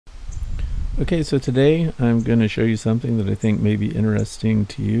Okay, so today I'm going to show you something that I think may be interesting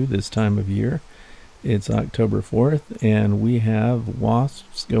to you this time of year. It's October 4th, and we have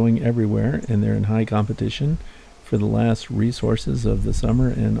wasps going everywhere, and they're in high competition for the last resources of the summer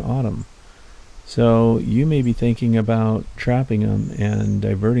and autumn. So you may be thinking about trapping them and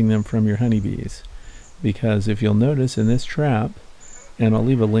diverting them from your honeybees, because if you'll notice in this trap, and I'll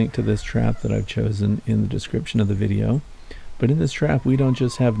leave a link to this trap that I've chosen in the description of the video, but in this trap we don't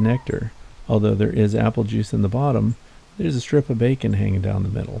just have nectar. Although there is apple juice in the bottom, there's a strip of bacon hanging down the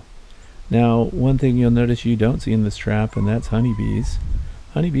middle. Now, one thing you'll notice you don't see in this trap, and that's honeybees.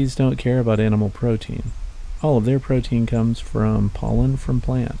 Honeybees don't care about animal protein. All of their protein comes from pollen from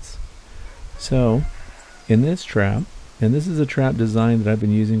plants. So, in this trap, and this is a trap design that I've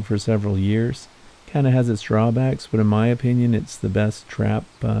been using for several years, kind of has its drawbacks, but in my opinion, it's the best trap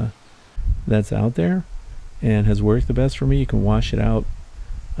that's out there and has worked the best for me. You can wash it out.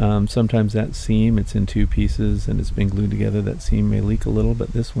 Sometimes that seam, it's in two pieces and it's been glued together, that seam may leak a little,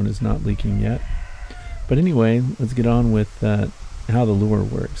 but this one is not leaking yet. But anyway, let's get on with how the lure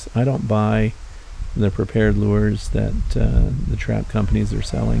works. I don't buy the prepared lures that the trap companies are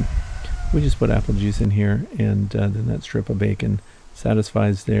selling. We just put apple juice in here, and then that strip of bacon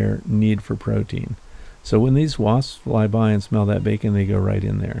satisfies their need for protein. So when these wasps fly by and smell that bacon, they go right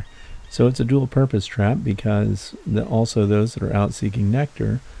in there. So it's a dual purpose trap, because also those that are out seeking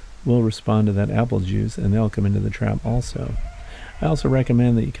nectar will respond to that apple juice and they'll come into the trap also. I also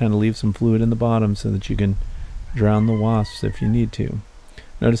recommend that you kind of leave some fluid in the bottom so that you can drown the wasps if you need to.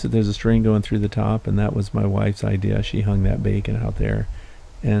 Notice that there's a string going through the top, and that was my wife's idea. She hung that bacon out there,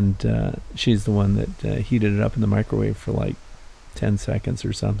 and she's the one that heated it up in the microwave for like 10 seconds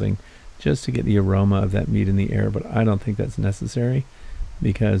or something just to get the aroma of that meat in the air, but I don't think that's necessary,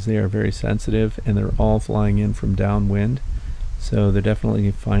 because they are very sensitive and they're all flying in from downwind, so they're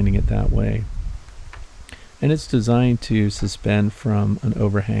definitely finding it that way. And it's designed to suspend from an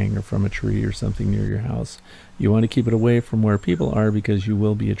overhang or from a tree or something near your house. You want to keep it away from where people are, because you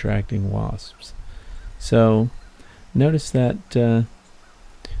will be attracting wasps. So notice that they're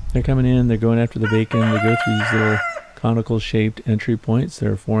coming in, they're going after the bacon. They go through these little conical shaped entry points.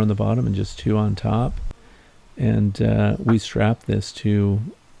 There are 4 on the bottom and just 2 on top. And we strap this to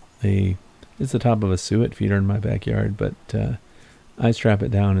it's the top of a suet feeder in my backyard, but I strap it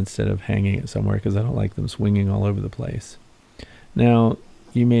down instead of hanging it somewhere, because I don't like them swinging all over the place. Now,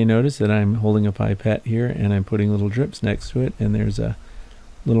 you may notice that I'm holding a pipette here, and I'm putting little drips next to it, and there's a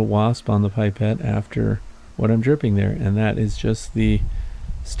little wasp on the pipette after what I'm dripping there, and that is just the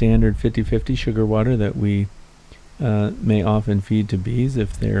standard 50-50 sugar water that we may often feed to bees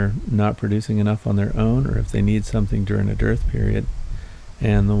if they're not producing enough on their own, or if they need something during a dearth period.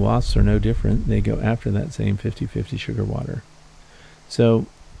 And the wasps are no different. They go after that same 50-50 sugar water. So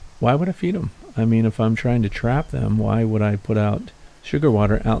why would I feed them? I mean, if I'm trying to trap them, why would I put out sugar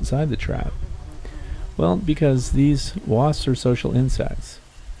water outside the trap? Well, because these wasps are social insects.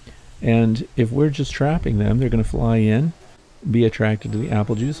 And if we're just trapping them, they're going to fly in, be attracted to the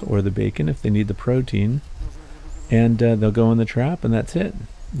apple juice or the bacon if they need the protein, and they'll go in the trap, and that's it.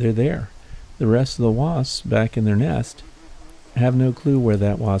 They're there. The rest of the wasps back in their nest have no clue where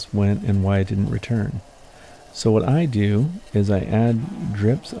that wasp went and why it didn't return. So what I do is I add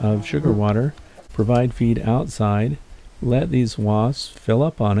drips of sugar water, provide feed outside, let these wasps fill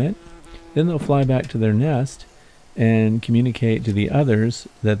up on it, then they'll fly back to their nest and communicate to the others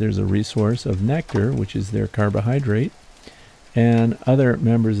that there's a resource of nectar, which is their carbohydrate, and other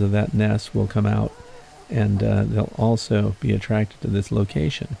members of that nest will come out, and they'll also be attracted to this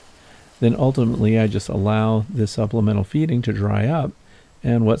location. Then ultimately I just allow this supplemental feeding to dry up,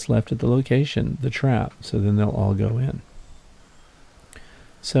 and what's left at the location, the trap, so then they'll all go in.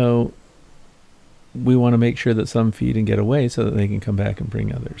 So we want to make sure that some feed and get away so that they can come back and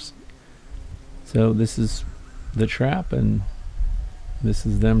bring others. So this is the trap, and this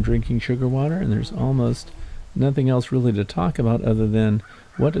is them drinking sugar water, and there's almost nothing else really to talk about other than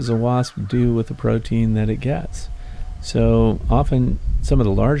what does a wasp do with the protein that it gets. So often some of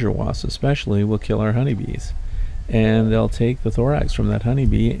the larger wasps especially will kill our honeybees, and they'll take the thorax from that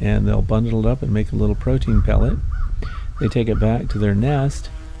honeybee and they'll bundle it up and make a little protein pellet. They take it back to their nest,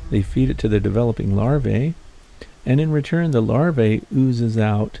 they feed it to their developing larvae, and in return the larvae oozes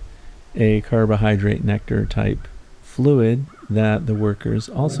out a carbohydrate nectar type fluid that the workers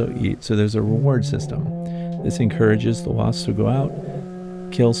also eat. So there's a reward system. This encourages the wasps to go out,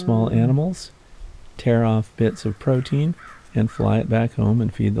 kill small animals, tear off bits of protein, and fly it back home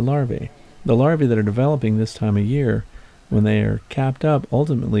and feed the larvae. The larvae that are developing this time of year, when they are capped up,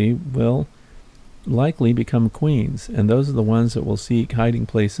 ultimately will likely become queens, and those are the ones that will seek hiding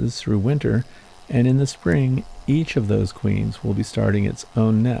places through winter, and in the spring each of those queens will be starting its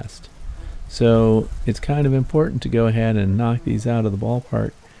own nest. So it's kind of important to go ahead and knock these out of the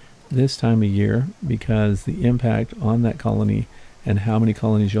ballpark this time of year, because the impact on that colony and how many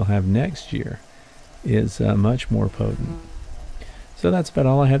colonies you'll have next year is much more potent. So that's about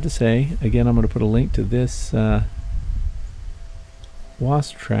all I have to say. Again, I'm going to put a link to this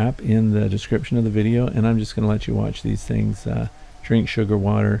wasp trap in the description of the video, and I'm just going to let you watch these things drink sugar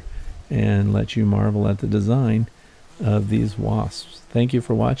water and let you marvel at the design of these wasps. Thank you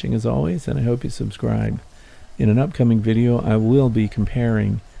for watching as always, and I hope you subscribe. In an upcoming video I will be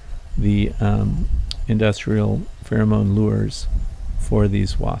comparing the industrial pheromone lures for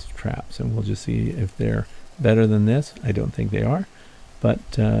these wasp traps, and we'll just see if they're better than this. I don't think they are, but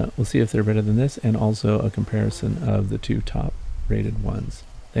we'll see if they're better than this, and also a comparison of the two top rated ones.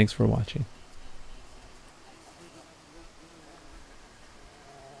 Thanks for watching.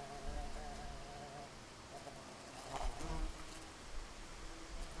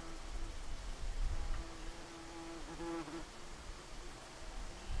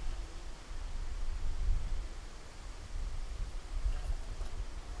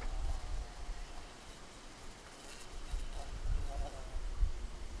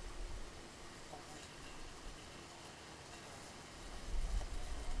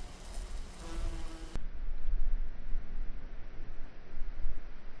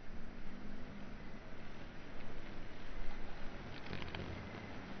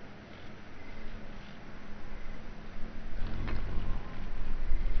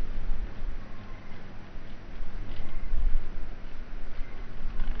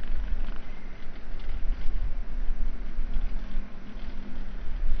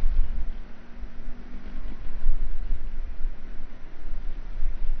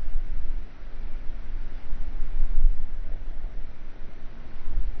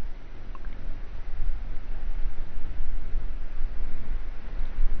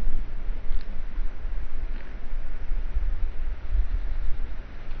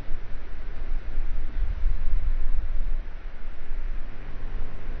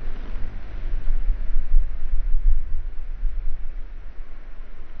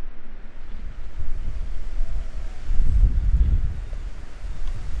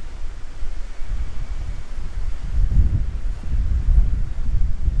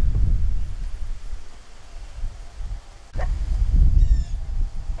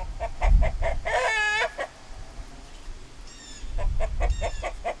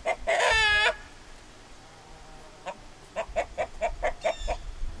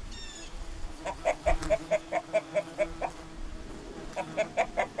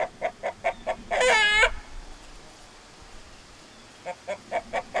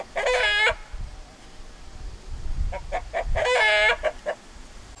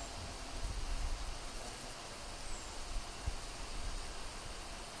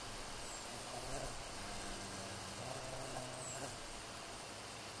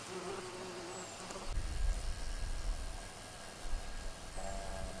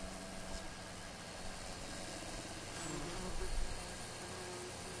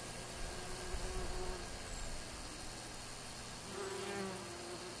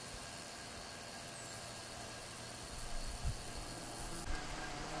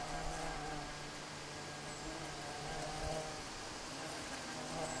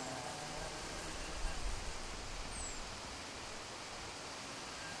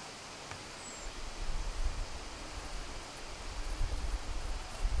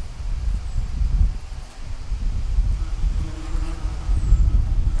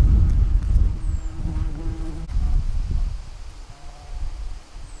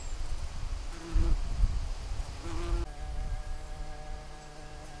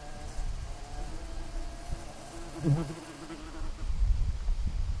 Mm-hmm.